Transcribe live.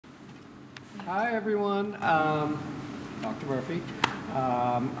Hi, everyone. Dr. Murphy.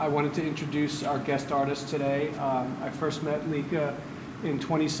 I wanted to introduce our guest artist today. I first met LIKA in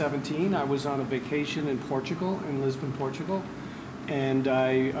 2017. I was on a vacation in Portugal, in Lisbon, Portugal. And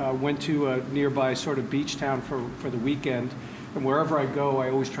I went to a nearby sort of beach town for the weekend. And wherever I go,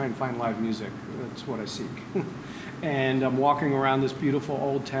 I always try and find live music. That's what I seek. And I'm walking around this beautiful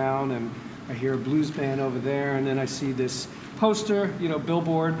old town, and I hear a blues band over there, and then I see this poster, you know,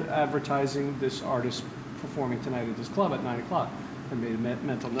 billboard advertising this artist performing tonight at this club at 9 o'clock. I made a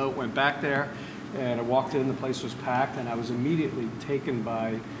mental note, went back there, and I walked in, the place was packed, and I was immediately taken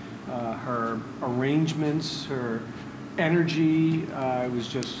by her arrangements, her energy. It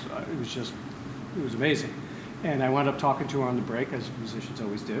was amazing. And I wound up talking to her on the break, as musicians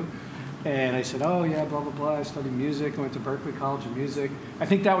always do. And I said, oh yeah, blah, blah, blah, I studied music, I went to Berklee College of Music. I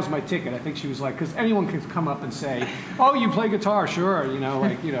think that was my ticket. I think she was like, because anyone can come up and say, oh, you play guitar, sure, you know,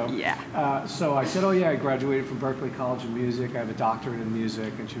 like, you know. Yeah. So I said, oh yeah, I graduated from Berklee College of Music, I have a doctorate in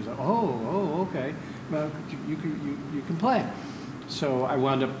music. And she was like, oh, okay, well, you can play. So I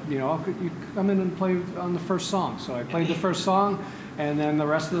wound up, you know, you come in and play on the first song. So I played the first song, and then the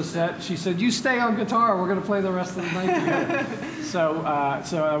rest of the set, she said, you stay on guitar, we're going to play the rest of the night together. So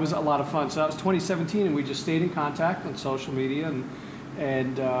it was a lot of fun. So that was 2017, and we just stayed in contact on social media,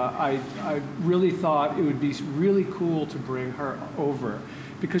 and I really thought it would be really cool to bring her over,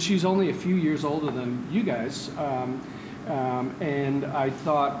 because she's only a few years older than you guys. And I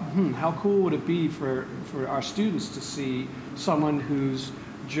thought, how cool would it be for our students to see someone who's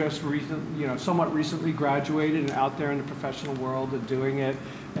just somewhat recently graduated and out there in the professional world and doing it,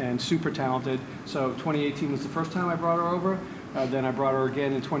 and super talented. So 2018 was the first time I brought her over. Then I brought her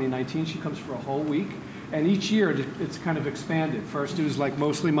again in 2019. She comes for a whole week. And each year it's kind of expanded. First it was like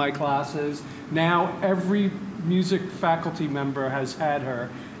mostly my classes. Now every music faculty member has had her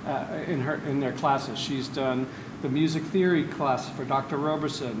in their classes. She's done the music theory class for Dr.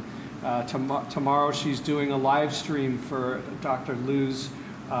 Roberson. Tomorrow she's doing a live stream for Dr. Lou's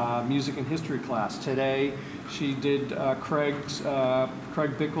music and history class. Today she did Craig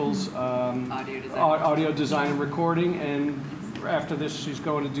Bickle's audio design and recording, and after this she's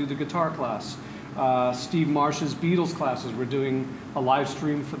going to do the guitar class. Steve Marsh's Beatles classes. We're doing a live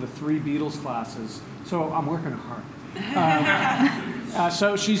stream for the 3 Beatles classes. So I'm working hard.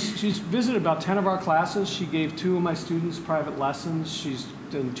 So she's visited about 10 of our classes. She gave 2 of my students private lessons. She's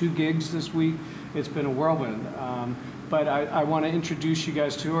done 2 gigs this week. It's been a whirlwind. But I want to introduce you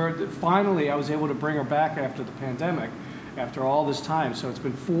guys to her. Finally, I was able to bring her back after the pandemic, after all this time. So it's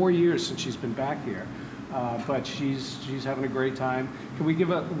been 4 years since she's been back here. But she's having a great time. Can we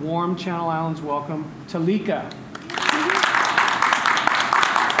give a warm Channel Islands welcome to LIKA?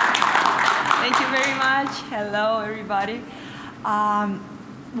 Thank you very much. Hello, everybody.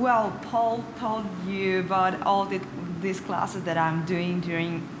 Well, Paul told you about all these classes that I'm doing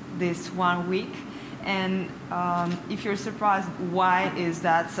during this 1 week. And if you're surprised, why is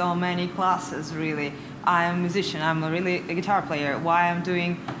that so many classes, really? I'm a musician, I'm really a guitar player. Why I'm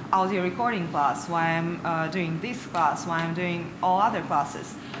doing audio recording class? Why I'm doing this class? Why I'm doing all other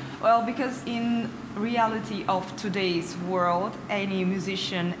classes? Well, because in reality of today's world, any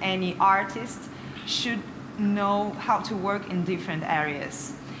musician, any artist should know how to work in different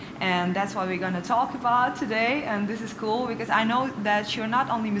areas. And that's what we're going to talk about today. And this is cool because I know that you're not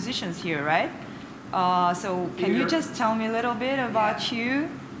only musicians here, right? So can you just tell me a little bit about you?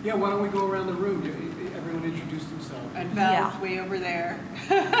 Yeah, why don't we go around the room? Everyone introduce themselves. And Val's way over there.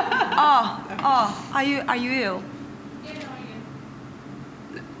 Are you ill?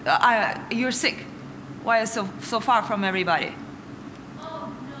 Yeah, you're sick. Why are you so far from everybody? Oh,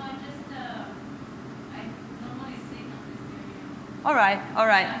 no, I normally sing on this area. All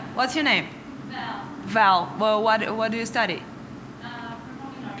right. Yeah. What's your name? Val. Well, what do you study?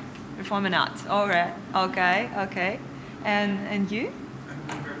 Performing arts. Performing arts. All right. Okay. And you?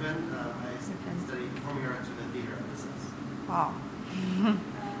 I'm Griffin. I study performing arts with a theater emphasis. Wow. Hi, I'm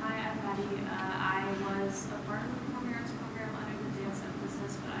Maddie. I was a part of the performing arts program under the dance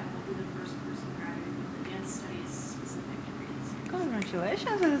emphasis, but I will be the first person graduating with the dance studies specific degree this year.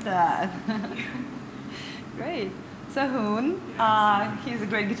 Congratulations with that. Great. So Hoon, he's a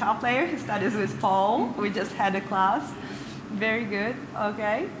great guitar player. He studies with Paul. We just had a class. Very good.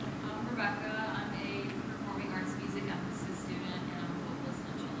 Okay. I'm Rebecca. I'm a performing arts music emphasis student, and I'm a vocalist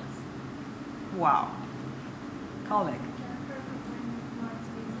and cellist. Wow. Colleague.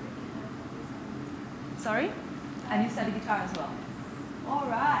 Sorry? And you study guitar as well? All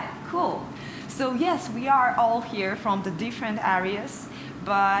right, cool. So yes, we are all here from the different areas,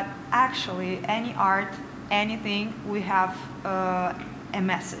 but actually any art, anything, we have a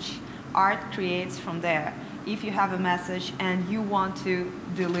message. art creates from there. If you have a message and you want to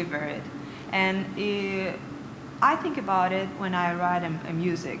deliver it. And I think about it when I write a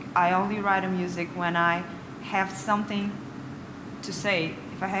music. I only write a music when I have something to say.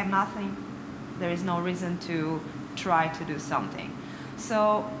 If I have nothing, there is no reason to try to do something.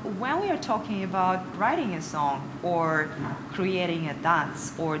 So when we are talking about writing a song or creating a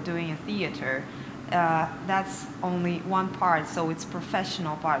dance or doing a theater, that's only one part, so it's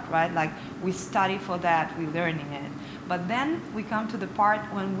professional part, right? Like we study for that, we're learning it. But then we come to the part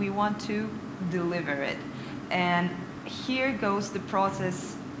when we want to deliver it. And here goes the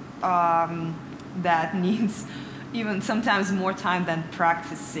process that needs even sometimes more time than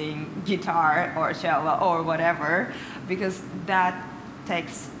practicing guitar or cello or whatever, because that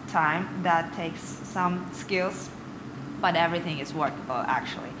takes time, that takes some skills, but everything is workable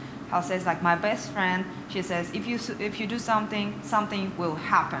actually. How says like my best friend, she says if you do something, something will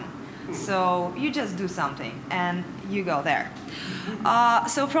happen. So you just do something and you go there.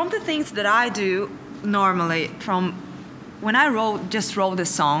 So from the things that I do normally, from when I just wrote a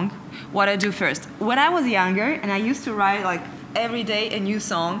song, what I do first. When I was younger and I used to write like every day a new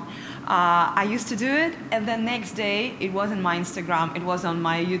song, I used to do it, and then next day it was on my Instagram, it was on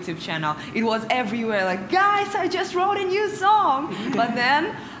my YouTube channel, it was everywhere, like, guys, I just wrote a new song. But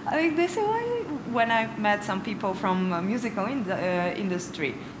then they say, when I met some people from musical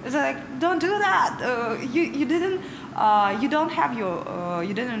industry, it's like, don't do that. You don't have your,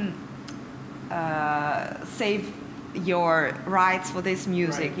 you didn't save your rights for this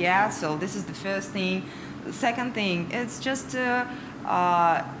music, right. Yeah. So this is the first thing. The second thing, it's just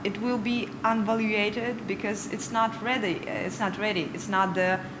it will be unvaluated because it's not ready. It's not ready. It's not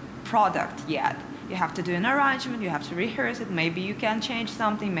the product yet. You have to do an arrangement. You have to rehearse it. Maybe you can change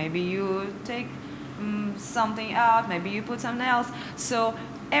something. Maybe you take something out. Maybe you put something else. So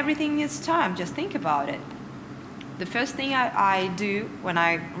everything needs time. Just think about it. The first thing I do when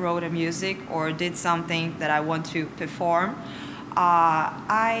I wrote a music or did something that I want to perform,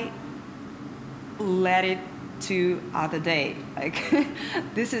 I let it to other day. Like,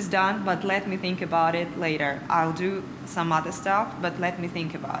 this is done, but let me think about it later. I'll do some other stuff, but let me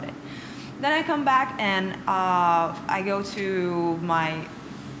think about it. Then I come back and I go to my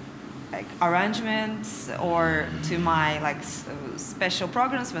arrangements or to my special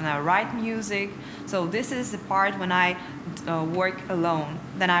programs when I write music. So this is the part when I work alone.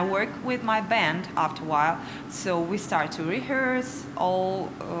 Then I work with my band after a while. So we start to rehearse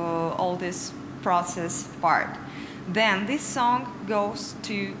all this process part. Then this song goes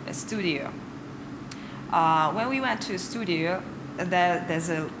to a studio. When we went to a studio, there's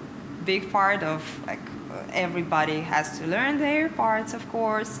a big part of everybody has to learn their parts, of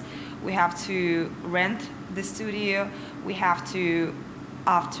course. We have to rent the studio. We have to,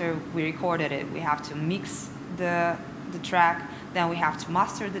 after we recorded it, we have to mix the track. Then we have to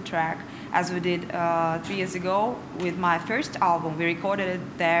master the track, as we did 3 years ago with my first album. We recorded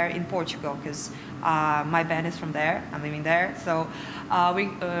it there in Portugal because my band is from there. I'm living there, so we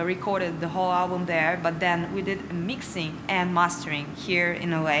recorded the whole album there. But then we did mixing and mastering here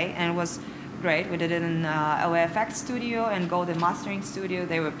in LA, and it was great. We did it in LAFX studio and Golden Mastering Studio.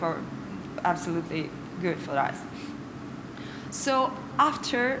 They were absolutely good for us. So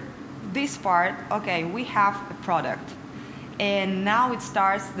after this part, okay, we have a product. And now it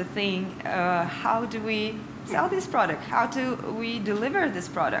starts the thing, how do we sell this product? How do we deliver this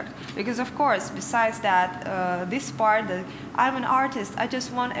product? Because of course, besides that, this part, that I'm an artist, I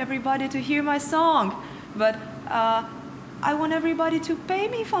just want everybody to hear my song. But I want everybody to pay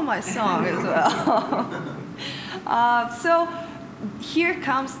me for my song as well. So here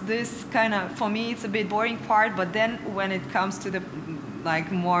comes this kind of, for me, it's a bit boring part, but then when it comes to the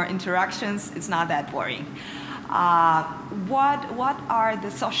more interactions, it's not that boring. What are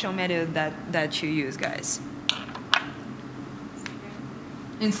the social media that you use, guys?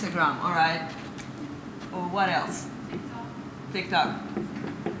 Instagram, all right. Or what else? TikTok.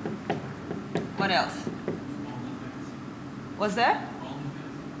 What else? What's that?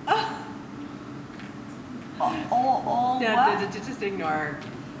 All Yeah, what? just ignore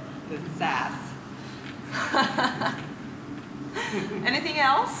the sass. Anything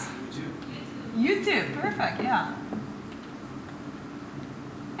else? YouTube, perfect, yeah.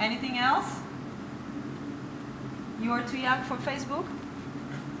 Anything else? You are too young for Facebook?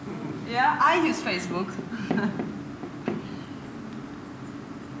 Yeah, I use Facebook.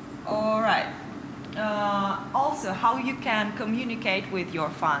 All right. Also, how you can communicate with your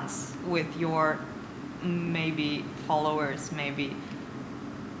fans, with your maybe followers, maybe.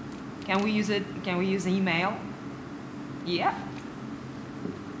 Can we use it? Can we use email? Yeah.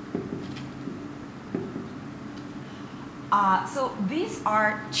 So these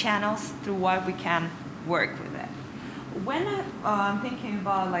are channels through what we can work with it. When I'm thinking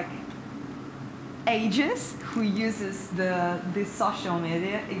about like ages who uses this social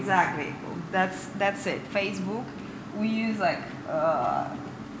media, exactly, that's it. Facebook, we use like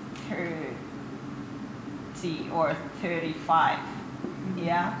 30 or 35,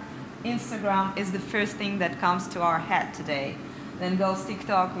 yeah. Instagram is the first thing that comes to our head today. Then goes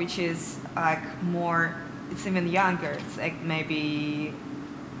TikTok, which is like more, it's even younger. It's like maybe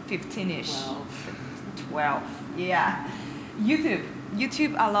 15-ish. 12, yeah. YouTube,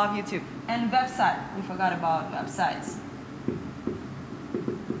 I love YouTube. And website, we forgot about websites.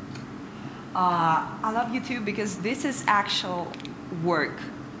 I love YouTube because this is actual work.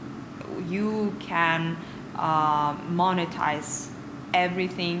 You can monetize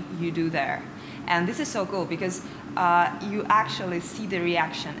everything you do there. And this is so cool because you actually see the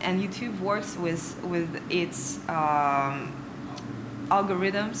reaction. And YouTube works with its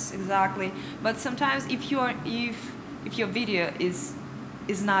algorithms, exactly. But sometimes if your video is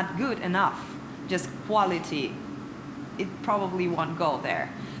not good enough, just quality, it probably won't go there.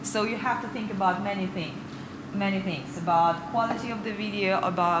 So you have to think about many things, about quality of the video,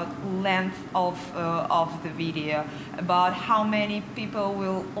 about length of the video, about how many people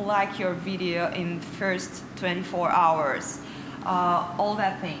will like your video in first 24 hours, all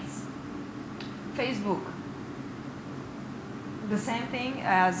that things. Facebook, the same thing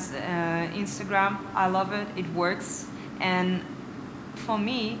as Instagram. I love it, it works. And for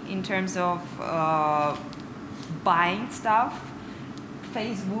me, in terms of buying stuff,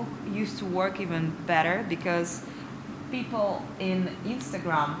 Facebook used to work even better because people in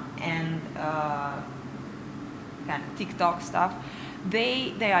Instagram and kind of TikTok stuff,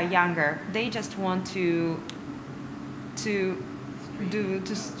 they are younger. They just want to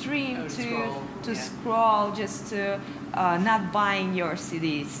scroll, just to not buying your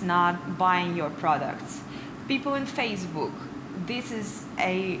CDs, not buying your products. People in Facebook, this is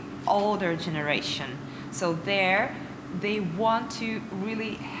a older generation, so they want to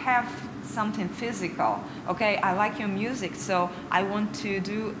really have something physical. Okay, I like your music, so I want to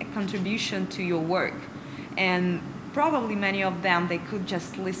do a contribution to your work. And probably many of them, they could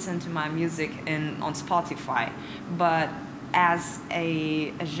just listen to my music on Spotify, but as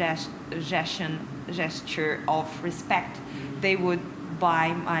a gesture of respect, they would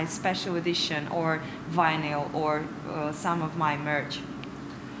buy my special edition or vinyl or some of my merch.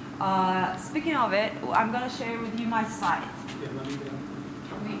 Speaking of it, I'm going to share with you my site. Yeah, let me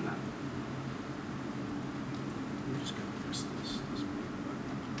I'm just going to press this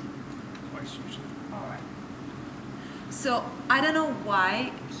twice usually. All right. So I don't know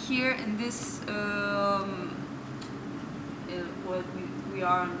why here in this what we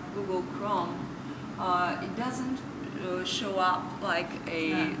are on Google Chrome, it doesn't show up like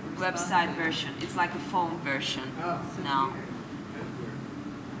a website version. It's like a phone version now. Weird.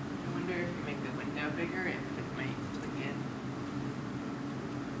 I wonder if you make the window bigger, if it might click in.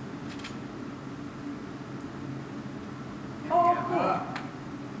 Oh, There we go.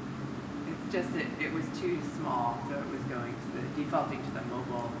 It's just that it was too small, so it was going to the defaulting to the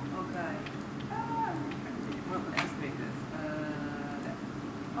mobile. okay. Well, let's make this.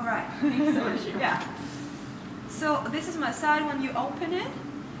 All right. Thanks so much. Yeah. So this is my site when you open it,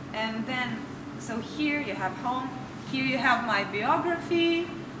 and then so here you have home. Here you have my biography,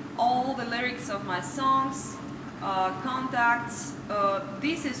 all the lyrics of my songs, contacts.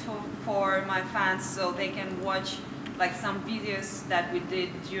 This is for my fans, so they can watch like some videos that we did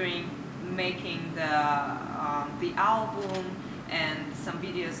during making the album, and some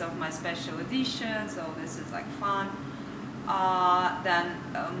videos of my special edition. So this is like fun. Then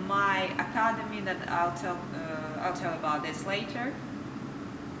my academy, that I'll tell about this later.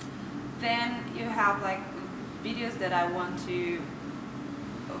 Then you have like videos that I want to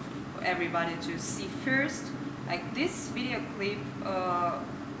everybody to see first. Like this video clip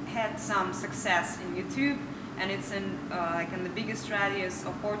had some success in YouTube, and it's in like in the biggest radius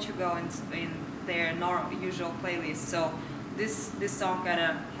of Portugal in their usual playlist. So this song kind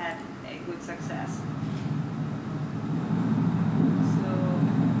of had a good success.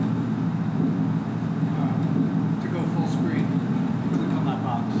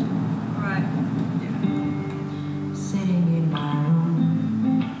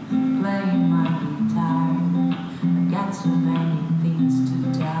 So many things to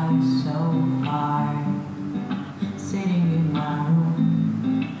tell you so far. Sitting in my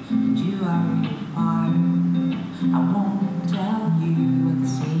room, and you are really hard. I won't tell you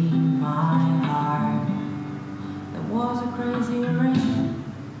what's in my heart.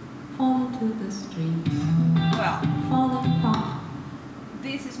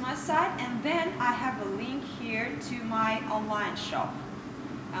 And then I have a link here to my online shop.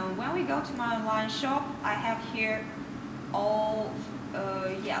 And when we go to my online shop, I have here all,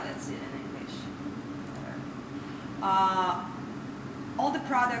 yeah, that's it in English. All the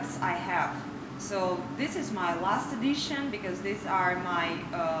products I have. So this is my last edition because these are my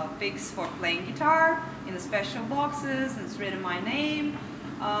picks for playing guitar in the special boxes, and it's written my name.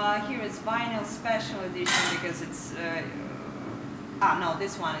 Here is vinyl special edition because it's, no,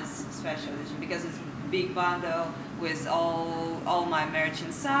 this one is special edition because it's a big bundle with all my merch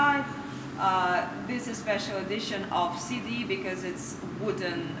inside. This is special edition of CD because it's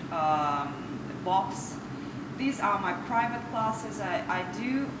wooden box. These are my private classes. I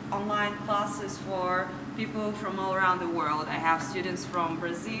do online classes for people from all around the world. I have students from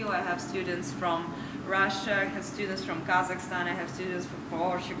Brazil, I have students from Russia, I have students from Kazakhstan, I have students from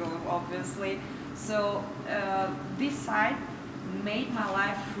Portugal, obviously. So this site made my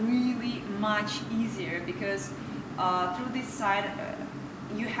life really much easier because through this site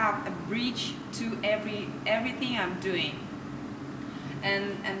you have a bridge to everything I'm doing.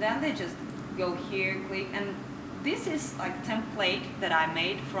 And then they just go here, click, and this is like a template that I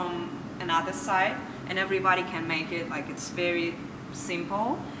made from another site, and everybody can make it. Like, it's very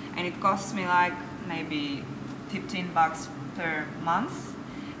simple, and it costs me like maybe $15 per month.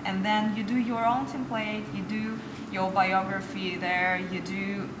 And then you do your own template, you do your biography there, you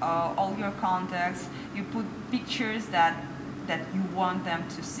do all your contacts, you put pictures that you want them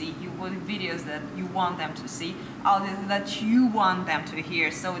to see, you put videos that you want them to see, audio that you want them to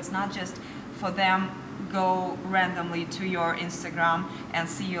hear. So it's not just for them go randomly to your Instagram and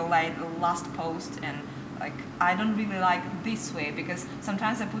see your last post. And like, I don't really like this way because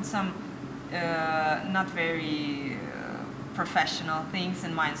sometimes I put some not very professional things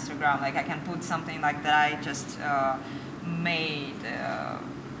in my Instagram. Like, I can put something like that I just made,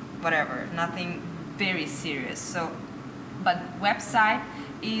 whatever, nothing very serious. So, but website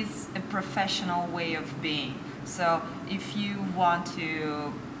is a professional way of being. So if you want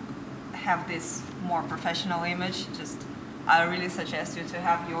to have this more professional image, I really suggest you to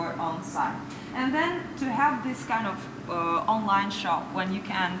have your own site. And then to have this kind of online shop when you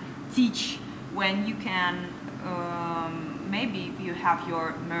can teach, when you can, maybe if you have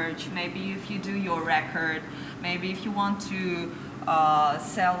your merch, maybe if you do your record, maybe if you want to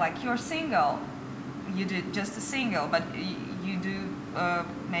sell like your single, you do just a single, but you do,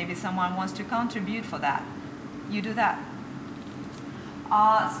 maybe someone wants to contribute for that, you do that.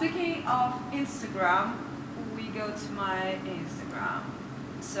 Speaking of Instagram, we go to my Instagram.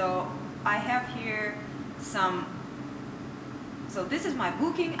 So I have here some, so this is my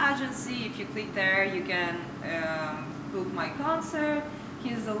booking agency. If you click there, you can book my concert.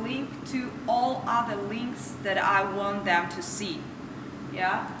 Here's a link to all other links that I want them to see.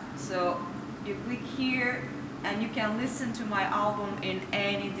 Yeah, so you click here and you can listen to my album in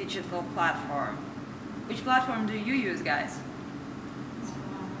any digital platform. Which platform do you use, guys?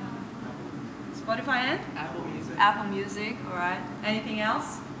 Spotify and? Apple Music. Apple Music, all right. Anything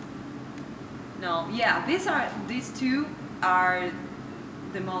else? No. Yeah, these two are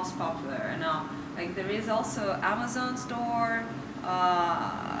the most popular. No, like there is also Amazon Store,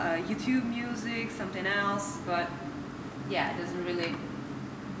 YouTube Music, something else, but yeah, it doesn't really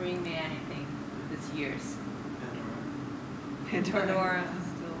bring me anything this year's. Pandora.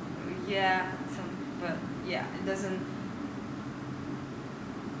 Yeah, but yeah, it doesn't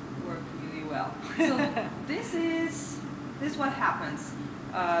work really well. So this is what happens.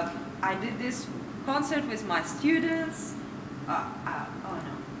 I did this concert with my students. Oh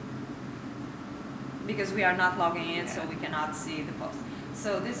no, because we are not logging in, so we cannot see the post.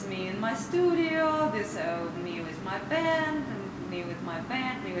 So this is me in my studio. This me with my band, and me with my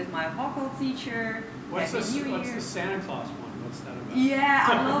band, me with my vocal teacher. What's the Santa Claus one? What's that about? Yeah,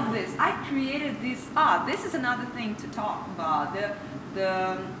 I love this. I created this. This is another thing to talk about.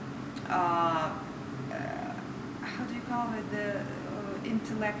 The how do you call it? The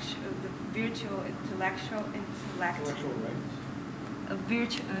intellectual, the virtual intellectual intellect. Intellectual rights?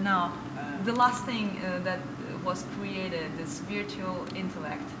 No, the last thing that was created, this virtual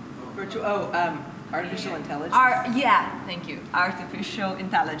intellect. Artificial intelligence? Yeah, thank you. Artificial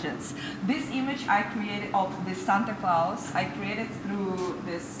intelligence. This image I created of this Santa Claus, I created through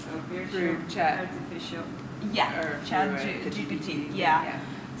this virtual artificial. Yeah, chat GPT. Yeah.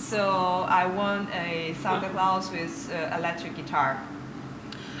 So I want a Santa Claus with electric guitar.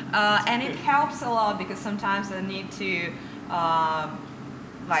 And it helps a lot because sometimes I need to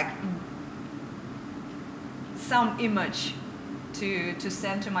like some image to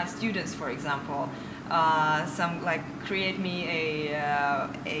send to my students, for example. Some like create me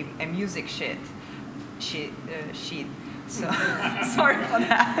a music sheet. So sorry for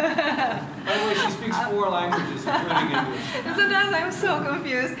that. By the way, she speaks 4 languages, including English. Sometimes I'm so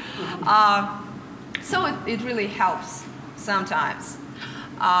confused. So it really helps sometimes.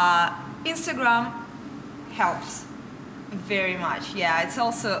 Instagram helps very much. Yeah, it's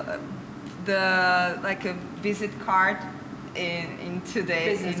also like a visit card in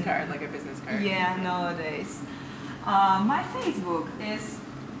today's Business card, like a business card. Yeah, nowadays. My Facebook is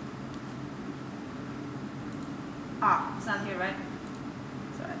it's not here, right?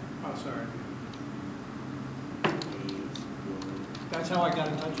 Sorry. Oh, sorry. That's how I got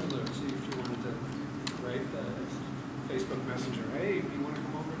in touch with her, see if she wanted to write the Facebook Messenger. Hey, you want to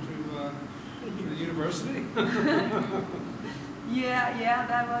come over to the university? Yeah,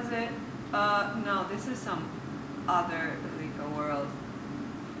 that was it. No, this is some other LIKA world.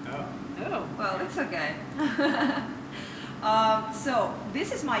 Oh. Oh. Well, it's okay. So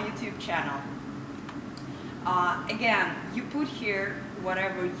this is my YouTube channel. Again, you put here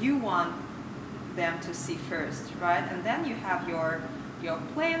whatever you want them to see first, right? And then you have your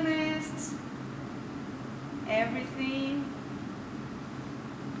playlists, everything.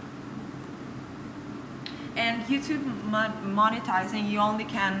 And YouTube monetizing, you only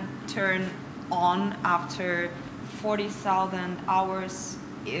can turn on after 40,000 hours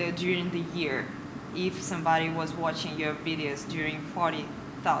during the year. If somebody was watching your videos during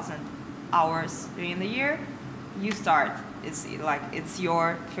 40,000 hours during the year, you start. It's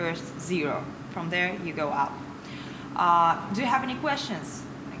your first 0. From there, you go up. Do you have any questions?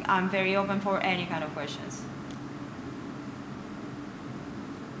 I'm very open for any kind of questions.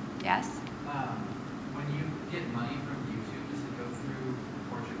 Yes? When you get money from YouTube, does it go through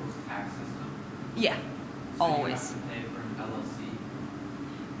Portugal's tax system? Yeah, So always. you have to pay for an LLC,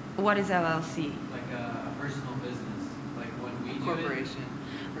 What is LLC? like a personal business, like when we do Corporation.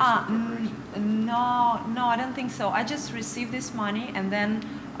 No, I don't think so. I just receive this money, and then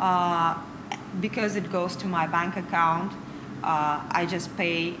because it goes to my bank account, I just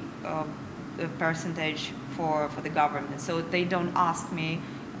pay a percentage for the government. So they don't ask me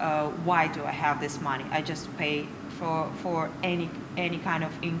why do I have this money. I just pay for any kind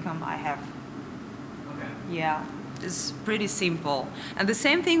of income I have. Okay. Yeah, it's pretty simple. And the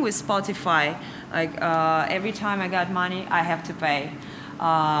same thing with Spotify. Like every time I got money, I have to pay.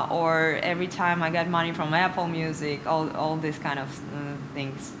 Or every time I got money from Apple Music, all these kind of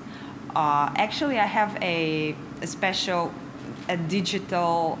things. Actually, I have a special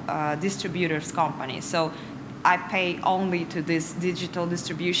digital distributors company. So I pay only to this digital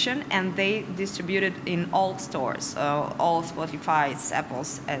distribution, and they distribute it in all stores, all Spotify's,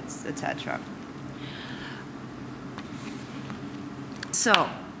 Apple's, etc. So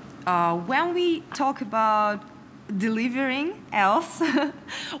when we talk about delivering else,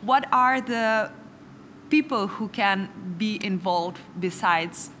 what are the people who can be involved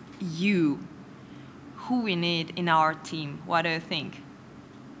besides you? Who we need in our team? What do you think?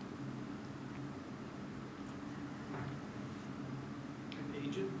 An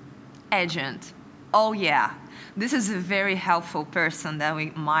agent? Agent. Oh yeah, this is a very helpful person that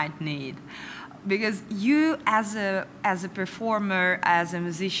we might need. Because you, as a performer, as a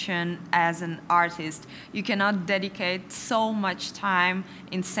musician, as an artist, you cannot dedicate so much time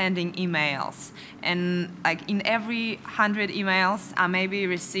in sending emails. And like in every 100 emails, I maybe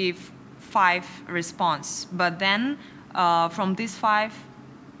receive 5 responses. But then from these 5,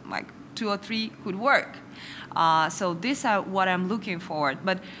 like 2 or 3 could work. So these are what I'm looking for.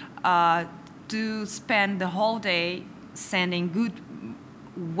 But to spend the whole day sending good,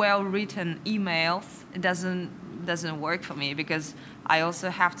 well-written emails, it doesn't work for me, because I also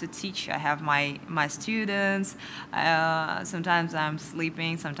have to teach. I have my students. Sometimes I'm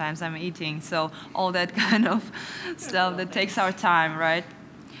sleeping, sometimes I'm eating. So all that kind of stuff that takes our time, right?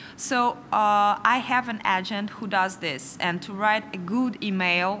 So I have an agent who does this, and to write a good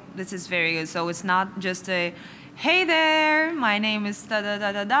email, this is very good. So it's not just a, hey there, my name is da da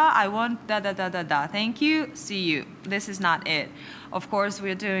da da da, I want da da da da da, thank you, see you. This is not it. Of course,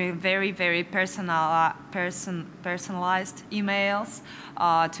 we're doing very, very personalized emails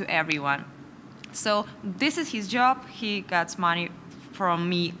to everyone. So this is his job. He gets money from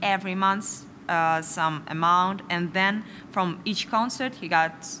me every month, some amount, and then from each concert he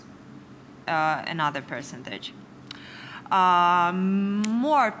got another percentage.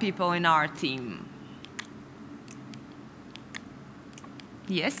 More people in our team.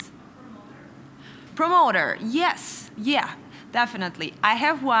 Yes? Promoter, yes, yeah. definitely. I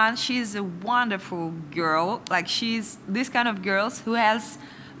have one. She's a wonderful girl. Like, she's this kind of girls who has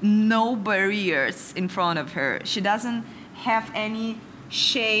no barriers in front of her. She doesn't have any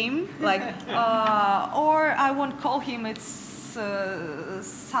shame. Like, or I won't call him. It's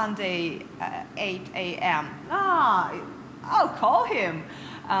Sunday 8 a.m. I'll call him.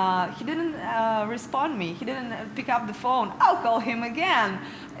 He didn't respond me. He didn't pick up the phone. I'll call him again.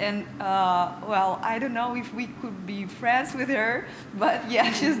 And well, I don't know if we could be friends with her, but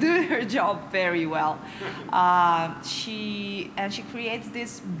yeah, she's doing her job very well. She creates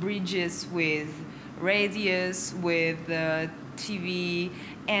these bridges with radios, with TV,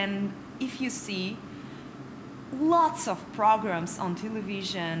 and if you see lots of programs on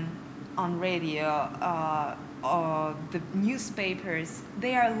television, on radio, the newspapers,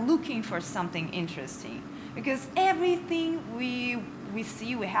 they are looking for something interesting, because everything we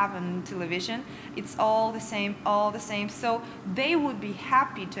see, we have on television, it's all the same, all the same. So they would be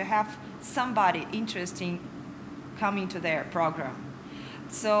happy to have somebody interesting coming to their program.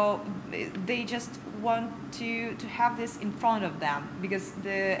 So they just want to have this in front of them, because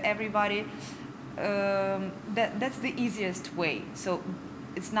everybody, that's the easiest way. So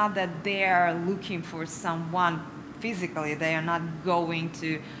it's not that they are looking for someone physically. They are not going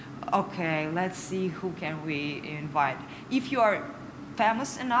to, okay, let's see who can we invite. If you are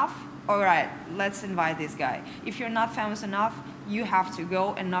famous enough, all right, let's invite this guy. If you're not famous enough, you have to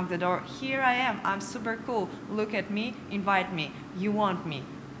go and knock the door. Here I am. I'm super cool. Look at me. Invite me. You want me.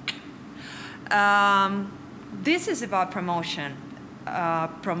 This is about promotion.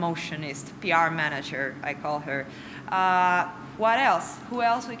 Promotionist, PR manager, I call her. What else? Who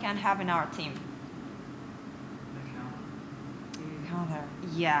else we can have in our team? Counter.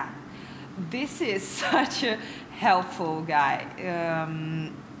 Yeah. This is such a helpful guy.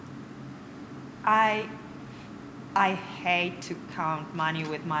 I hate to count money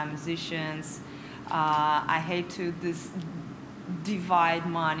with my musicians. I hate to divide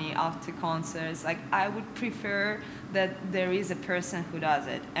money after concerts. Like, I would prefer that there is a person who does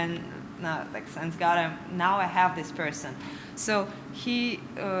it. And like, thanks God, now I have this person. So he,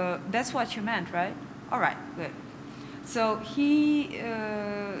 that's what you meant, right? All right, good. So he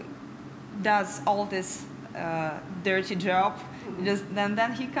does all this dirty job.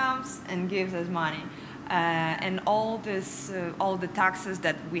 Then he comes and gives us money, and all this, all the taxes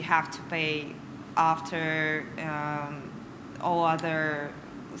that we have to pay after, all other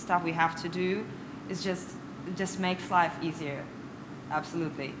stuff we have to do, is just makes life easier.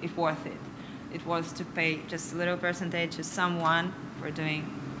 Absolutely, it's worth it. It was to pay just a little percentage to someone for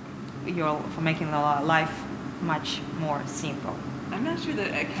for making life much more simple. I'm not sure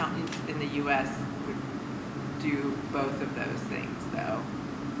that accountants in the U.S. would do both of those things, though.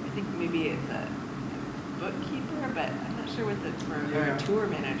 I think maybe it's a bookkeeper, but I'm not sure what or a tour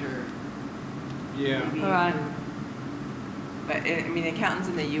manager. Yeah. Maybe. Right. But I mean, accountants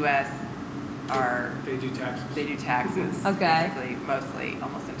in the U.S. They do taxes. They do taxes. Okay. Basically, mostly,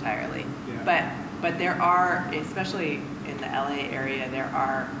 almost entirely. Yeah. But there are, especially in the LA area, there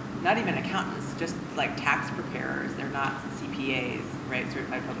are not even accountants, just like tax preparers. They're not CPAs, right?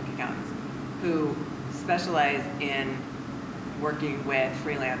 Certified public accountants, who specialize in working with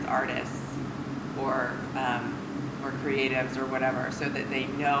freelance artists or creatives or whatever, so that they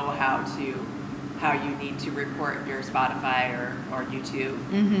know how you need to report your Spotify or YouTube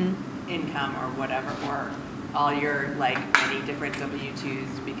income or whatever, or all your like many different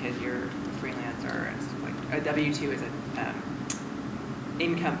W-2s, because you're a freelancer and stuff like that. A W-2 is a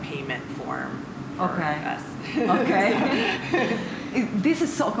income payment form for us. Okay. This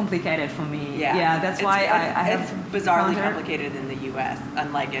is so complicated for me. Yeah, that's why I have. It's bizarrely complicated in the U.S.,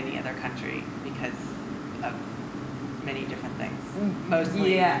 unlike any other country, because of many different things.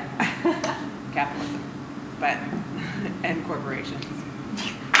 Mostly capitalism, but and corporations,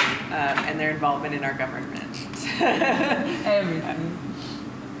 and their involvement in our government. Everything.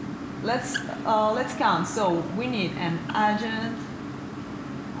 Let's count. So we need an agent.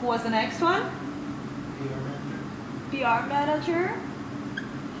 Who was the next one? PR manager.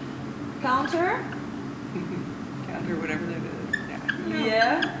 Counter. Counter, whatever that is.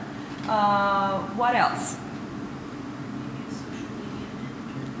 Yeah. What else?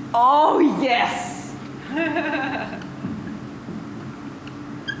 Oh yes.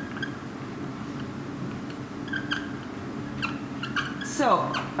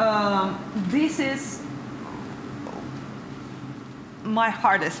 So this is my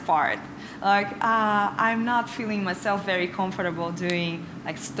hardest part. Like, I'm not feeling myself very comfortable doing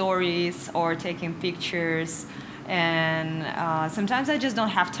like stories or taking pictures, and sometimes I just don't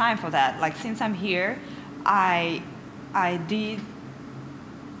have time for that. Like, since I'm here, I I did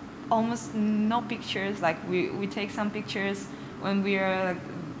almost no pictures. Like we take some pictures when we are like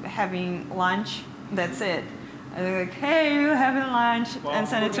having lunch. That's it. And they're like, hey, you having lunch, and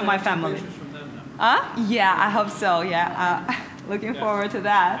send it to my family. Yeah, I hope so. Yeah, looking forward to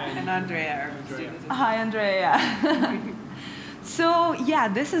that. And Andrea, our students. Hi, Andrea. So yeah,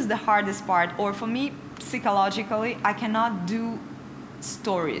 this is the hardest part. Or for me, psychologically, I cannot do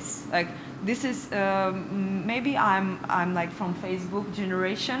stories. Like this is maybe I'm like from Facebook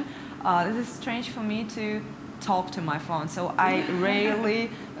generation. This is strange for me to talk to my phone, so I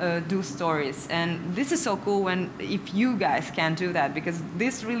rarely do stories. And this is so cool if you guys can do that, because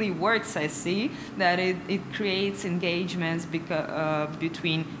this really works. I see that it creates engagements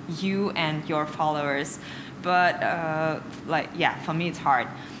between you and your followers. But like, yeah, for me it's hard.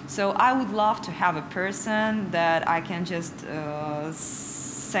 So I would love to have a person that I can just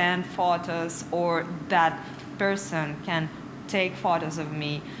send photos, or that person can take photos of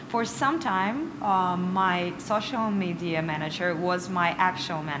me. For some time, my social media manager was my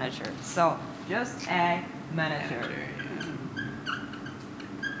actual manager. So just a manager.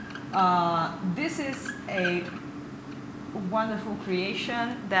 This is a wonderful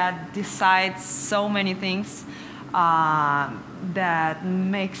creation that decides so many things, that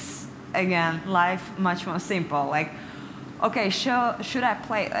makes, again, life much more simple. Like, okay, should I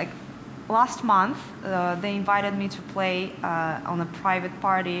play? Like, last month, they invited me to play on a private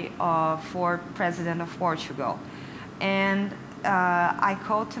party for President of Portugal. And I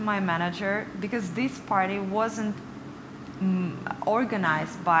called to my manager, because this party wasn't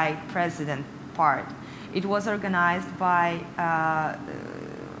organized by President part. It was organized by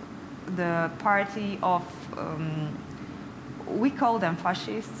the party of, we call them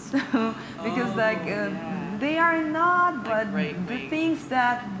fascists, because they are not, but the things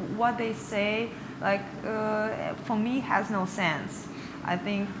that what they say, like, for me has no sense. I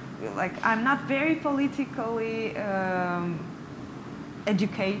think, like, I'm not very politically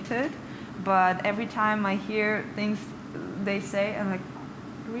educated, but every time I hear things they say, I'm like,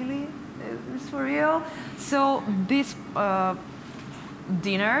 really? Is this for real? So this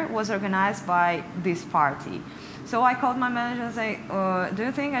dinner was organized by this party. So I called my manager and say, do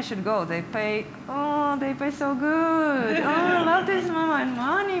you think I should go? They pay so good. Oh, I love this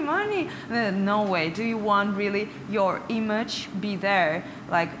money. No way. Do you want really your image be there?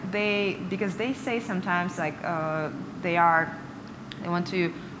 Like because they say sometimes like they want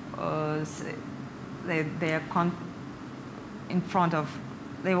to, they are in front of,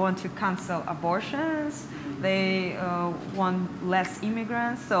 they want to cancel abortions. They want less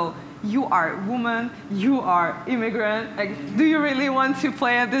immigrants. So you are a woman, you are immigrant. Like, do you really want to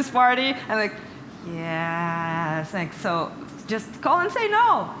play at this party? And like, yes. Like, so just call and say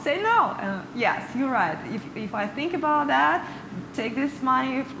no. Say no. Yes, you're right. If I think about that, take this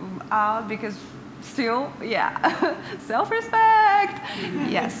money out, because still, yeah, self-respect.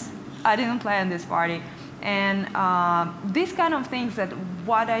 Yes, I didn't plan this party. And these kind of things, that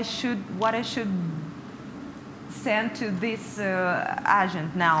what I should send to this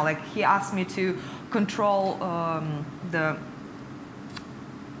agent now. Like, he asked me to control the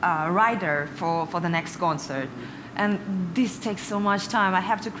rider for the next concert. And this takes so much time. I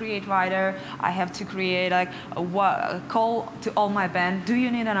have to create rider. I have to create like a call to all my band. Do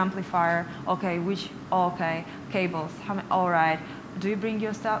you need an amplifier? Okay, which? Okay, cables. How many? All right. Do you bring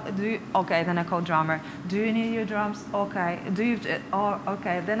your stuff? Okay, then I call drummer. Do you need your drums? Okay.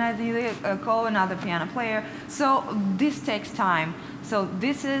 Okay, then I need call another piano player. So this takes time. So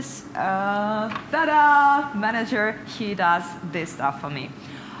this is, ta-da, manager. He does this stuff for me.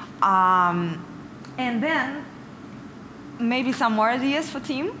 And then maybe some more ideas for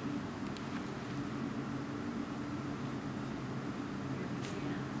team.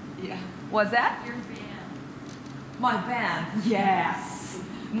 Yeah. What's that? Your band. My band, yes.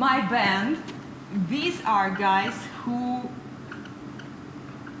 My band, these are guys who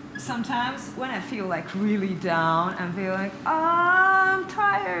sometimes when I feel like really down and feel like, oh, I'm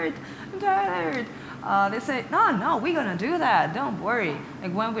tired, they say, no, we're gonna do that, don't worry.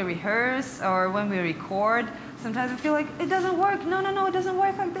 Like when we rehearse or when we record, sometimes I feel like it doesn't work. No, it doesn't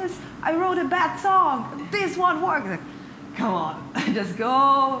work like this. I wrote a bad song, this won't work. Like, come on, just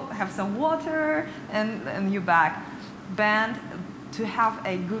go, have some water, and you're back. Band, to have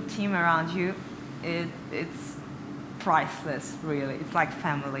a good team around you, it's priceless, really. It's like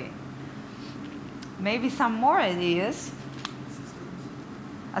family. Maybe some more ideas.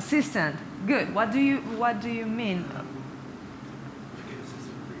 Assistant, good. What do you mean?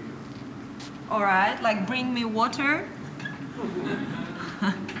 All right, like bring me water.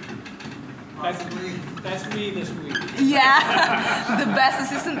 Possibly. That's me this week. Yeah, the best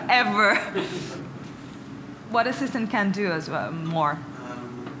assistant ever. What assistant can do as well more? The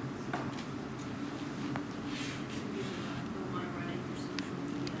one running your social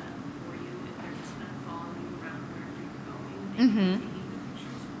media for you, if they're just kind of following you around wherever you're going, Mhm. taking the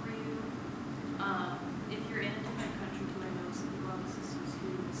pictures for you. If you're in a different country, too, I know some people have assistants who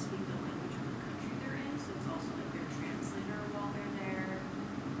speak the language of the country they're in, so it's also like their translator while they're there.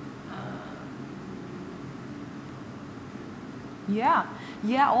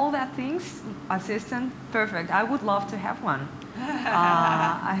 Yeah, all that things, assistant, perfect. I would love to have one.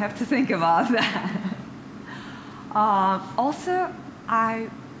 I have to think about that. Also, I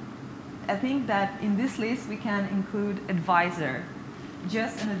think that in this list we can include advisor,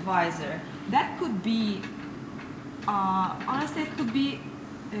 just an advisor. That could be, honestly, it could be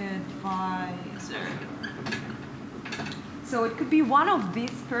advisor. So it could be one of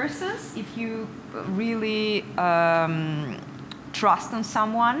these persons if you really trust on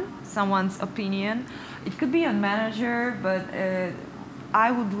someone's opinion. It could be a manager, but I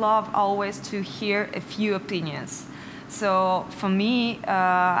would love always to hear a few opinions. So for me,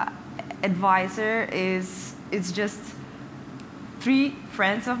 advisor is just 3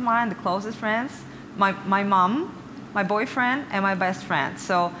 friends of mine, the closest friends, my mom, my boyfriend, and my best friend.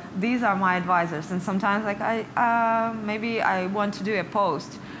 So these are my advisors. And sometimes, like, maybe I want to do a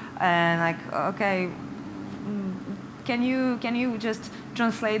post, and like, okay, can you just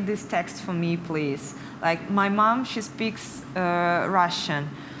translate this text for me, please? Like, my mom, she speaks Russian.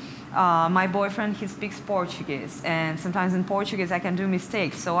 My boyfriend, he speaks Portuguese, and sometimes in Portuguese I can do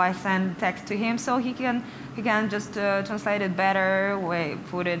mistakes. So I send text to him so he can just translate it better way,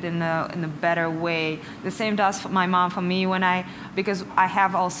 put it in a better way. The same does for my mom for me because I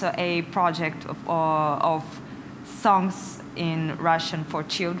have also a project of songs in Russian for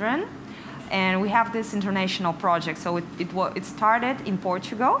children, and we have this international project. So it started in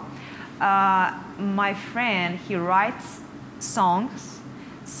Portugal. My friend, he writes songs.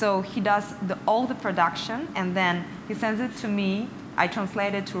 So he does all the production, and then he sends it to me. I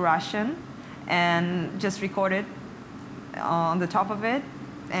translate it to Russian and just record it on the top of it,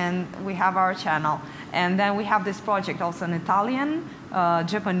 and we have our channel. And then we have this project also in Italian,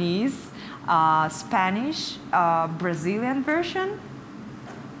 Japanese, Spanish, Brazilian version,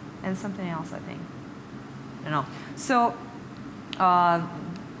 and something else, I think. So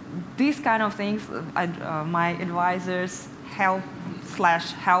these kind of things, my advisors,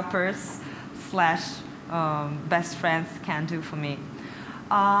 helpers / best friends can do for me.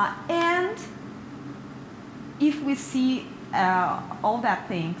 And if we see all that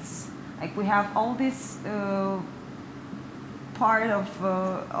things, like we have all this part of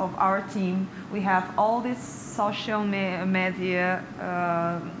our team, we have all these social media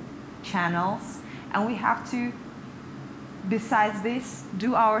channels, and we have to, besides this,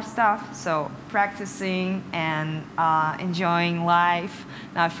 do our stuff. So practicing and enjoying life,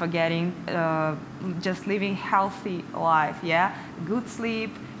 not forgetting, just living healthy life, yeah? Good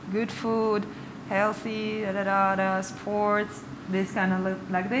sleep, good food, healthy, sports, this kind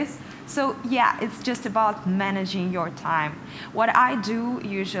of like this. So yeah, it's just about managing your time. What I do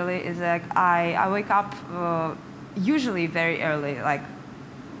usually is like I wake up usually very early, like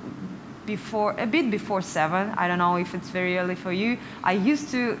a bit before 7. I don't know if it's very early for you. I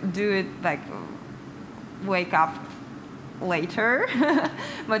used to do it like wake up later,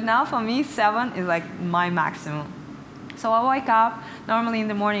 but now for me 7 is like my maximum. So I wake up. Normally in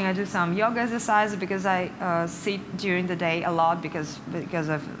the morning I do some yoga exercises because I sit during the day a lot because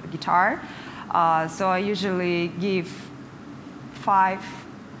of guitar. So I usually give 5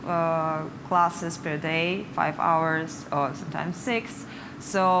 classes per day, 5 hours, or sometimes 6.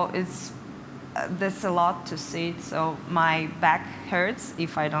 So that's a lot to sit. So my back hurts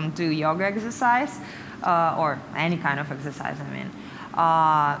if I don't do yoga exercise or any kind of exercise, I mean.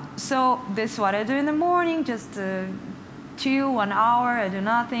 So this is what I do in the morning, just chill 1 hour, I do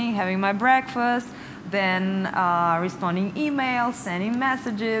nothing, having my breakfast, then responding emails, sending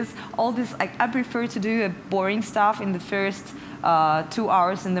messages, all this. I prefer to do boring stuff in the first 2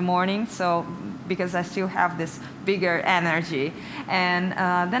 hours in the morning, so because I still have this bigger energy. And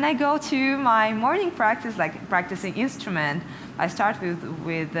then I go to my morning practice, like practicing instrument. I start with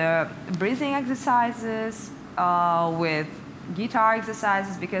breathing exercises, with guitar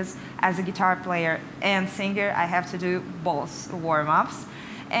exercises, because as a guitar player and singer, I have to do both warm-ups.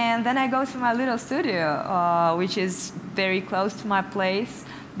 And then I go to my little studio, which is very close to my place.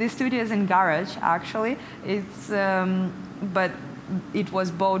 This studio is in garage, actually. It's, but it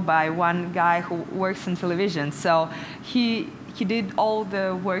was bought by one guy who works in television. So he he did all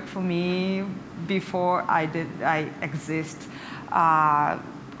the work for me before I exist.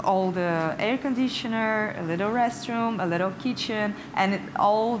 All the air conditioner, a little restroom, a little kitchen, and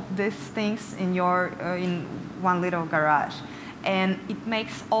all these things in in one little garage. And it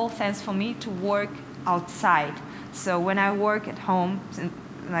makes all sense for me to work outside. So when I work at home,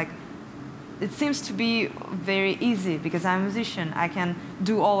 like, it seems to be very easy because I'm a musician. I can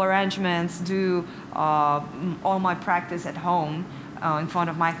do all arrangements, do all my practice at home in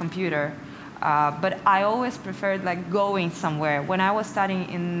front of my computer. But I always preferred like going somewhere. When I was studying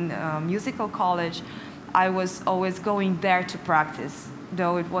in musical college, I was always going there to practice.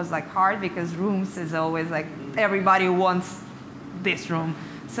 Though it was like hard because rooms is always like everybody wants this room.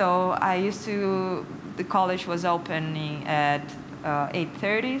 So the college was opening at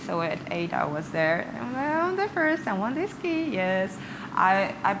 8:30, so at 8 I was there. I'm like, I'm the first, I want this key, yes.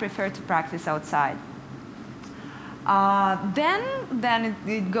 I prefer to practice outside. Then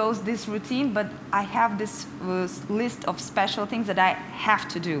it goes this routine, but I have this list of special things that I have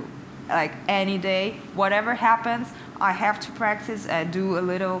to do. Like any day, whatever happens, I have to practice, do a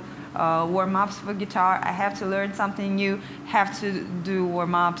little warm-ups for guitar. I have to learn something new, have to do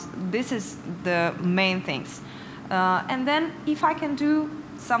warm-ups. This is the main things. And then if I can do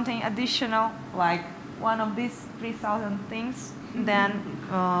something additional, like one of these 3,000 things, then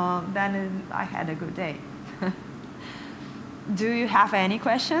I had a good day. Do you have any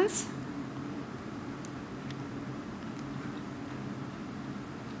questions?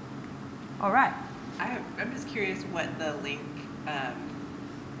 All right. I'm just curious what the link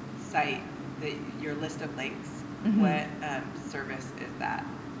site, your list of links, what service is that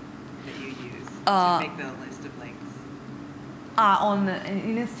you use to make the list of links?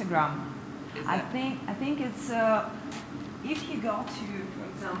 In Instagram. I think it's if you go to, for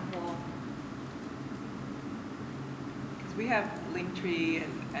example, because we have Linktree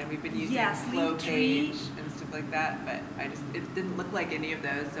and we've been using Flow Page and stuff like that, but it didn't look like any of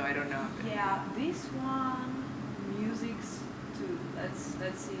those, so I don't know. Yeah, this one, music's too. Let's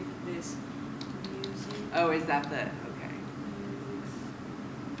see if this music. Oh, is that the okay?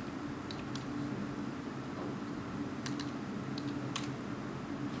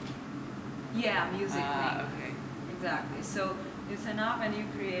 Yeah, music link. Okay. Exactly. So you sign up and you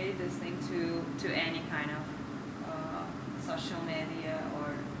create this thing to any kind of social media or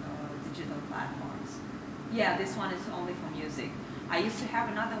digital platforms. Yeah, this one is only for music. I used to have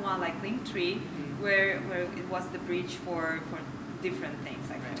another one like Linktree, where it was the bridge for different things,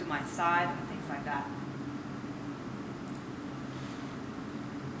 like to my site and things like that.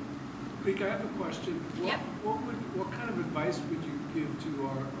 Lika, I have a question. Yep. What kind of advice would you give to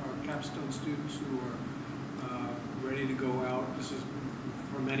our capstone students who are ready to go out? This is,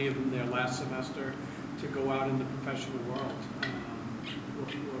 for many of them, their last semester to go out in the professional world. What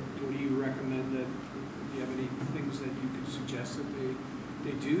do you recommend that, do you have any things that you could suggest that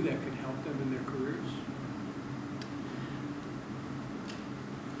they do that could help them in their careers?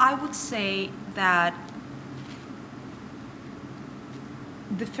 I would say that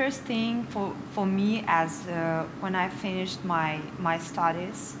the first thing for me as when I finished my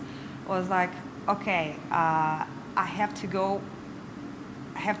studies was like, okay, I have to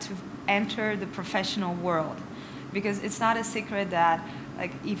enter the professional world, because it's not a secret that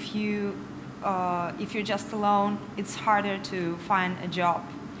like if you're just alone, it's harder to find a job.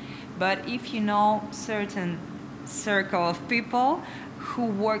 But if you know certain circle of people who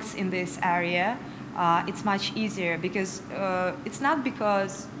works in this area, it's much easier, because it's not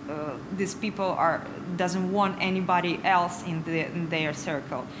because these people doesn't want anybody else in their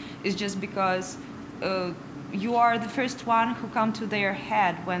circle. It's just because you are the first one who come to their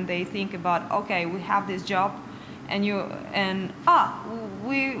head when they think about, okay, we have this job, and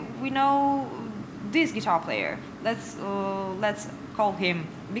we know this guitar player. Let's call him,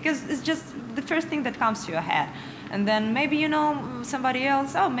 because it's just the first thing that comes to your head. And then maybe you know somebody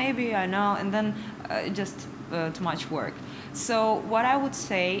else. Oh, maybe I know, and then just too much work. So what I would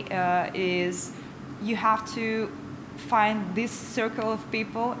say is you have to find this circle of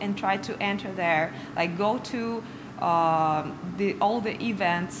people and try to enter there. Like go to all the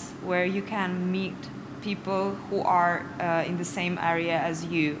events where you can meet people who are in the same area as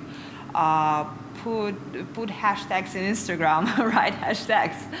you. Put hashtags in Instagram, right?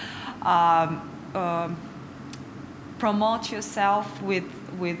 Hashtags. Promote yourself with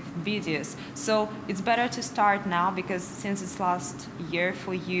videos. So it's better to start now, because since it's last year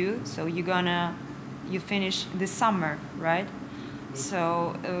for you, so you finish this summer, right?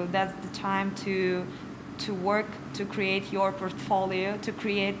 So that's the time to to work to create your portfolio, to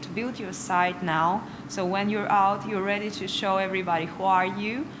build your site now. So when you're out, you're ready to show everybody who are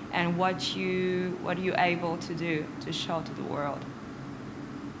you and what you're able to do to show to the world.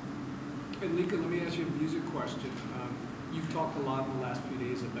 And Lika, let me ask you a music question. You've talked a lot in the last few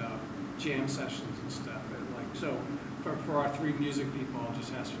days about jam sessions and stuff. And so for our three music people, I'll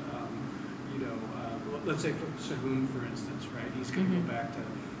just ask, let's say for Sehun, for instance, right? He's going to go back to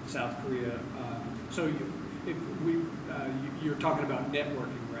South Korea. You're talking about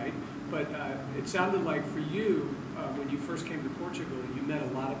networking, right? But it sounded like for you, when you first came to Portugal, you met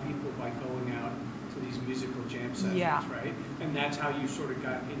a lot of people by going out to these musical jam sessions, right? And that's how you sort of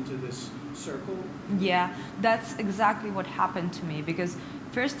got into this circle? Yeah, that's exactly what happened to me, because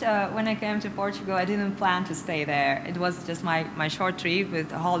first, when I came to Portugal, I didn't plan to stay there. It was just my short trip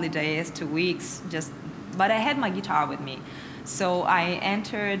with holidays, 2 weeks, but I had my guitar with me. So I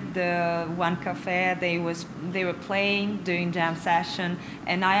entered the one cafe. They were playing, doing jam session,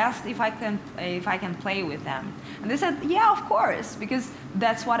 and I asked if I can play with them. And they said, yeah, of course, because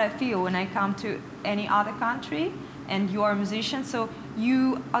that's what I feel when I come to any other country and you are a musician. So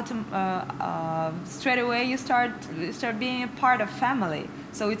you straight away you start being a part of family.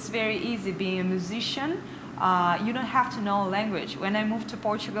 So it's very easy being a musician. You don't have to know a language. When I moved to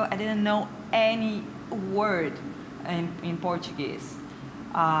Portugal, I didn't know any word in Portuguese.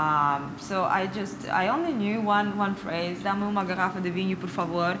 So I only knew one phrase, dá-me uma garrafa de vinho, por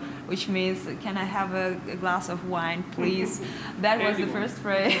favor, which means, can I have a glass of wine, please? That was the first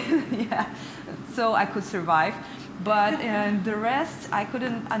phrase. Yeah. So I could survive. But the rest, I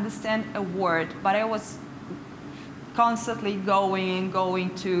couldn't understand a word. But I was constantly going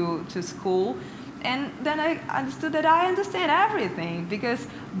to school. And then I understood that I understand everything, because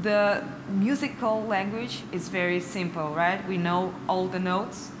the musical language is very simple, right? We know all the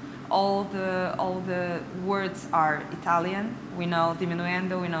notes, all the words are Italian. We know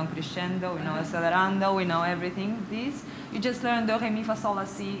diminuendo, we know crescendo, we know accelerando, we know everything. This you just learn do, re, mi, fa, sol, la,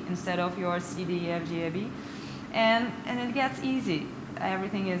 si instead of your C, D, E, F, G, A, B, and it gets easy.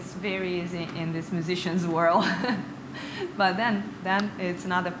 Everything is very easy in this musician's world. But then it's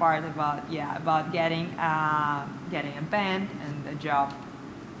another part about getting a band and a job.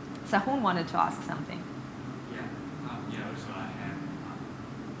 Sahun wanted to ask something. So I have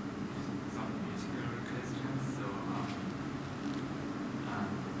some musical questions. So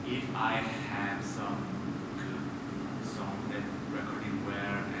if I have some good song that recorded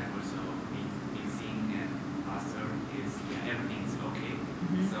well and also mixing and master everything's okay.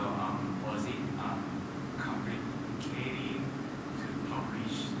 Mm-hmm. So was it complicated to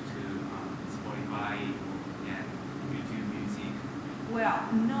publish to Spotify and YouTube Music? Well,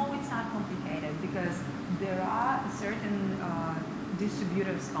 no, it's not complicated, because there are certain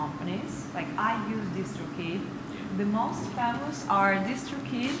distributors companies. Like I use DistroKid. Yeah. The most famous are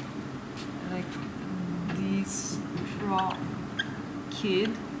DistroKid, like DistroKid.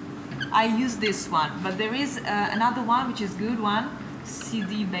 I use this one, but there is another one which is good one,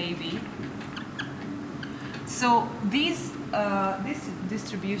 CD Baby. So these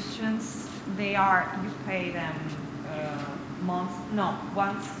distributions, you pay them once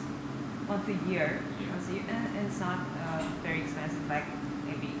a year, and it's not very expensive, like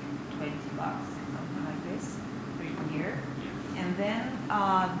maybe $20, something like this, per year. Yeah. And then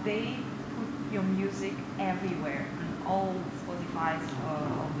they put your music everywhere on all Spotify's,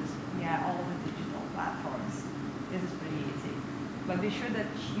 all the digital platforms. This is pretty easy, but be sure that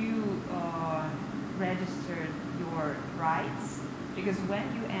you registered your rights, because when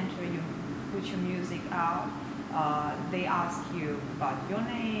you put your music out, they ask you about your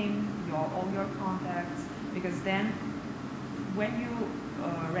name, all your contacts, because then when you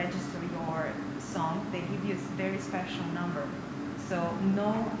register your song, they give you a very special number. So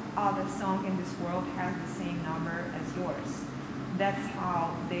no other song in this world has the same number as yours. That's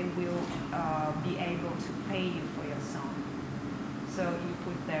how they will be able to pay you for your song. So you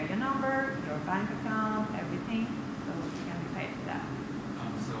put there your number, your bank account, everything, so you can be paid for that.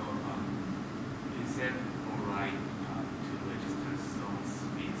 Is it alright to register songs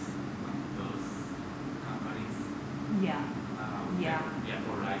with those companies? Yeah.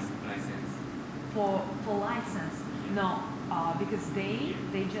 For license. For license, no, because they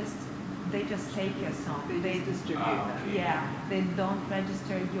just take your song. They distribute them. Okay. Yeah, they don't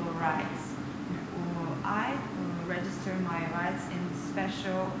register your rights. I register my rights in a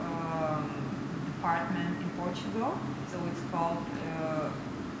special department in Portugal. So it's called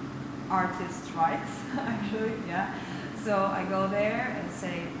artist rights, actually. Yeah. So I go there and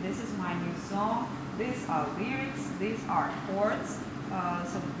say, this is my new song. These are lyrics. These are chords.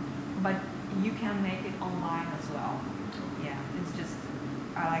 But you can make it online as well. Yeah, it's just,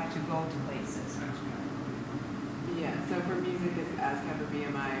 I like to go to places. Yeah, so for music, it's ASCAP or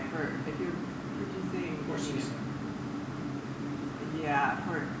BMI. For if you're producing, Or CISA. yeah,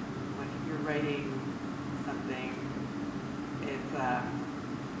 for like if you're writing something, it's a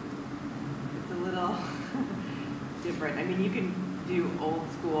little different. I mean, you can do old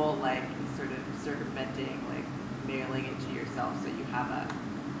school, like sort of circumventing, like mailing it to yourself, so you have a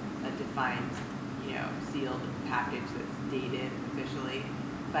defined, you know, sealed package that's dated officially.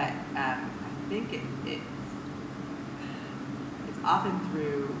 But I think it's often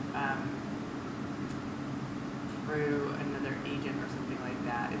through another agent or something like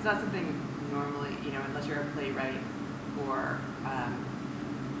that. It's not something normally, you know, unless you're a playwright or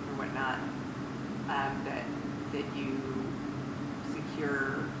whatnot, that you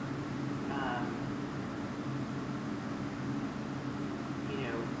secure, you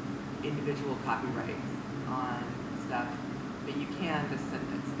know, individual copyrights on stuff, but you can just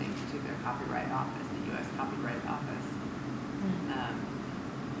sentence things to the Copyright Office, the U.S. Copyright Office.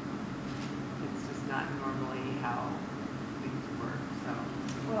 It's just not normally how things work. So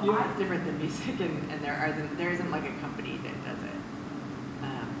Well, Yeah. it's different than music, and there isn't like a company that does it.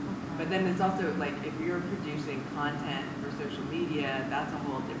 But then it's also like if you're producing content for social media, that's a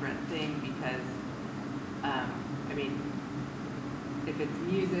whole different thing because, I mean, if it's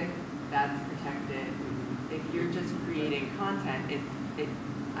music, that's protected. If you're just creating content,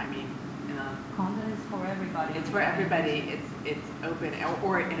 I mean, Content is for everybody. it's for everybody. It's open,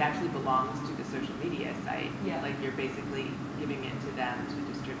 or it actually belongs to the social media site. Yeah. Like you're basically giving it to them to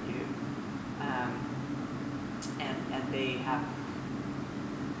distribute, and they have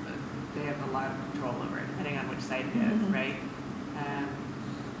a lot of control over it, depending on which site it is, right?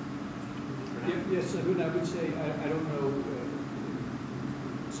 Yes, so I would say, I don't know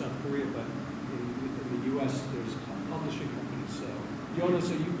South Korea, but in the U.S. there's publishing companies. So,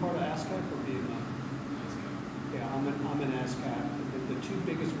 Jonas, are you part of ASCAP or BMI? Yeah, I'm an ASCAP. The two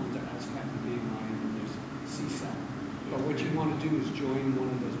biggest ones are ASCAP and BMI, and then there's CSAP. But what you want to do is join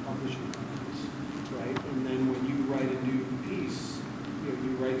one of those publishing companies, right? And then when you write a new piece,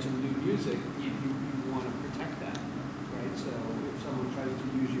 you write some new music, you want to protect that, right? So if someone tries to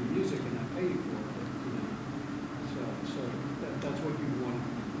use your music and not pay you for it, you know, so that's what you want.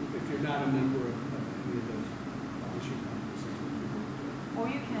 If you're not a member of any of those publishing companies, that's what you want to do. Or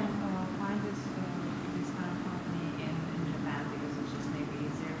you can find this kind of company in Japan because it's just maybe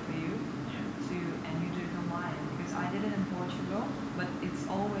easier for you and you do it online. Because I did it in Portugal, but it's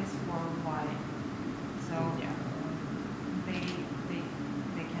always worldwide. So Yeah. they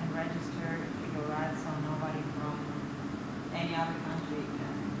can register your rights, so nobody from any other country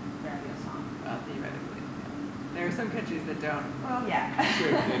can grab your song. Well, theoretically, there are some countries that don't Well, yeah.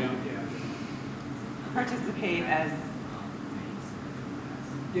 Sure, they don't, yeah. participate as.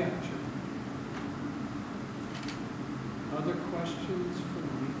 Yeah, sure. Other questions from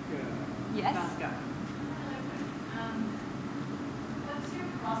LIKA? Yes. Alaska. What's your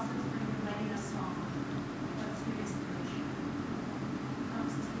process when you're writing a song? What's your inspiration?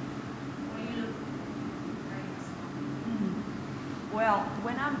 Comes to you? What do you look for when you're writing a song? Well,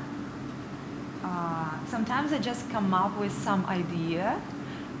 when I'm, sometimes I just come up with some idea,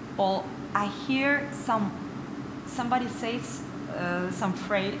 or I hear somebody says some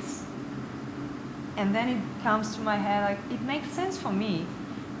phrase, and then it comes to my head like it makes sense for me.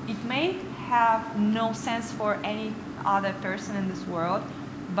 It may have no sense for any other person in this world,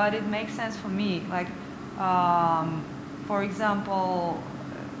 but it makes sense for me. Like, for example,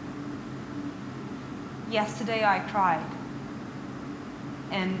 yesterday I cried.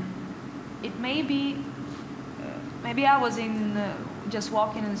 And it may be, maybe I was just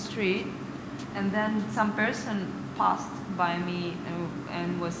walking in the street, and then some person passed by me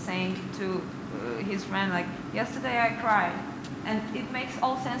and was saying to his friend, like, yesterday I cried. And it makes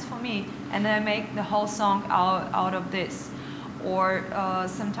all sense for me, and I make the whole song out of this. Or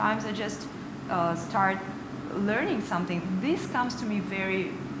sometimes I just start learning something. This comes to me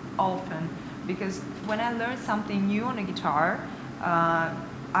very often, because when I learn something new on a guitar,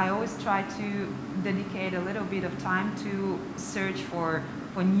 I always try to dedicate a little bit of time to search for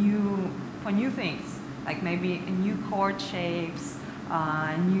new things, like maybe new chord shapes,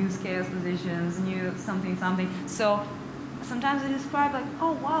 new scales positions, new something. So sometimes I describe like,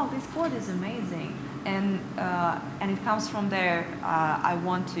 oh wow, this chord is amazing, and it comes from there. I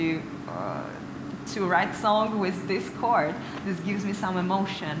want to write song with this chord. This gives me some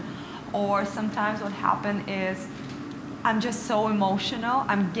emotion. Or sometimes what happens is I'm just so emotional.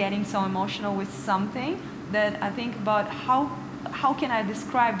 I'm getting so emotional with something that I think about how can I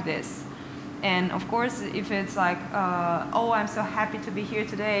describe this, And of course, if it's like, oh, I'm so happy to be here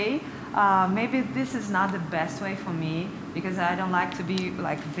today, maybe this is not the best way for me, because I don't like to be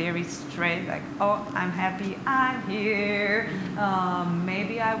like very straight, like, oh, I'm happy, I'm here.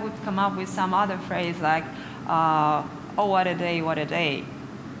 Maybe I would come up with some other phrase like, oh, what a day, what a day.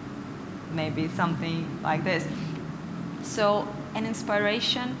 Maybe something like this. So an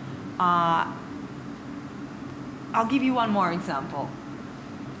inspiration, I'll give you one more example.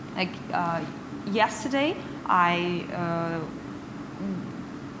 Like yesterday, I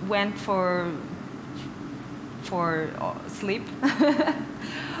went for sleep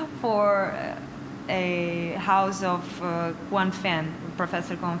for a house of Quan Phan,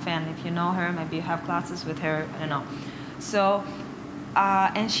 Professor Quan Phan. If you know her, maybe you have classes with her, I don't know. So,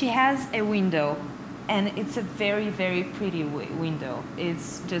 and she has a window, and it's a very, very pretty window.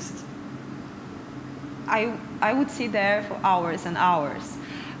 It's just, I would sit there for hours and hours.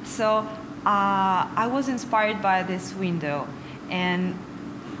 So I was inspired by this window, and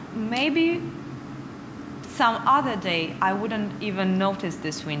maybe some other day I wouldn't even notice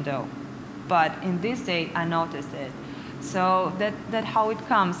this window, but in this day I noticed it. So that's how it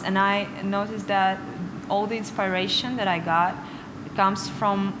comes, and I noticed that all the inspiration that I got comes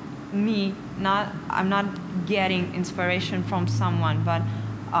from me. I'm not getting inspiration from someone, but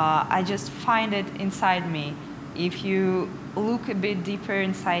I just find it inside me. If you look a bit deeper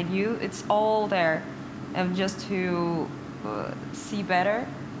inside you, it's all there, and just to see better,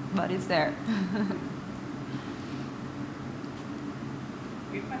 but it's there.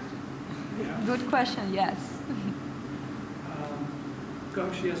 Good question. Yeah. Good question, yes. Go,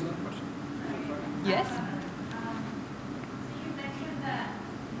 she has another question. Yes? So you mentioned that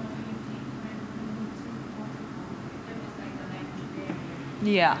when you moved to Portugal, there was like a language barrier.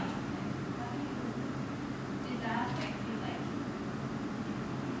 Yeah. Did that affect you, like,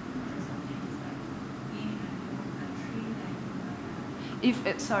 or something, like being in a new country, like,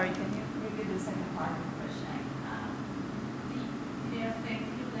 Sorry, can you repeat the second part of the question? did it affect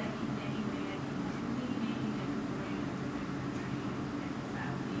you, like, in any way, like, emotionally, maybe, like, you're in a different country, like,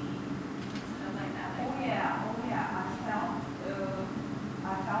 family, stuff like that? Oh yeah.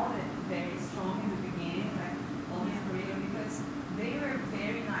 I felt it very strong in the beginning, like all this career, because they were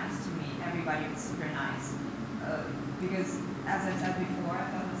very nice to me. Everybody was super nice. Because as I said before, I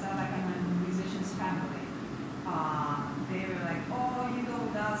felt myself like I'm a musician's family. They were like, oh, you go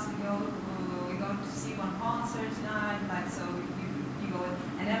with us, we go to see one concert tonight, like, so you go,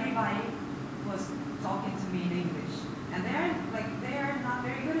 and everybody was talking to me in English. And they are not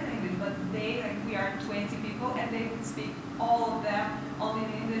very good at English, but we are 20 people, and they would speak all of them only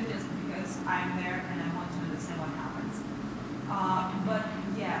in English just because I'm there and I want to understand what happens. But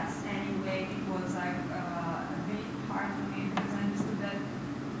yes, anyway, it was like a bit hard for me because I understood that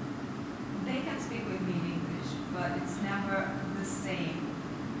they can speak with me in English, but it's never the same.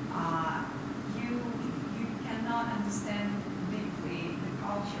 You cannot understand deeply the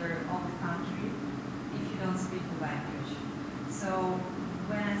culture of the country if you don't speak the language. So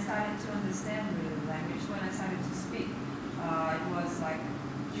when I started to understand the language, when I started to speak, it was like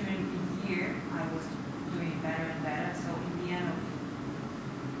during the year I was doing better and better. So in the end of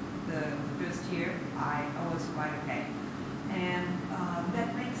the first year, I was quite okay. And that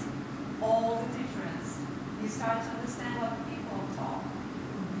makes all the difference. You start to understand what people talk.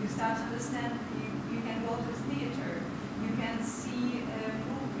 You start to understand, you can go to the theater, you can see a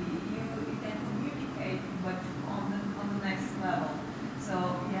movie, you can communicate, but on the next level.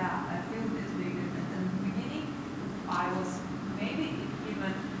 So yeah, I feel this big difference. In the beginning, I was, maybe it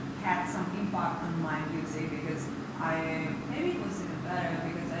even had some impact on my music, because maybe it was even better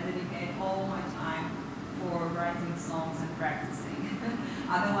because I dedicate all my time for writing songs and practicing.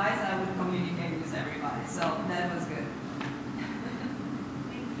 Otherwise, I would communicate with everybody. So that was good.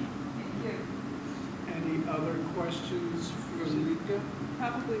 Thank you. Any other questions for LIKA?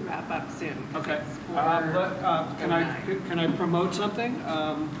 Probably wrap up soon. 'Cause Okay. it's 4:09. Can I promote something?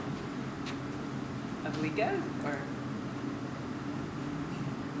 Of LIKA, or?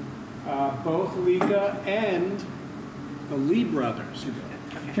 Both LIKA and the Lee brothers.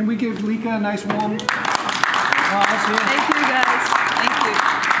 Okay. Can we give LIKA a nice warm applause here? Thank you, guys. Thank you.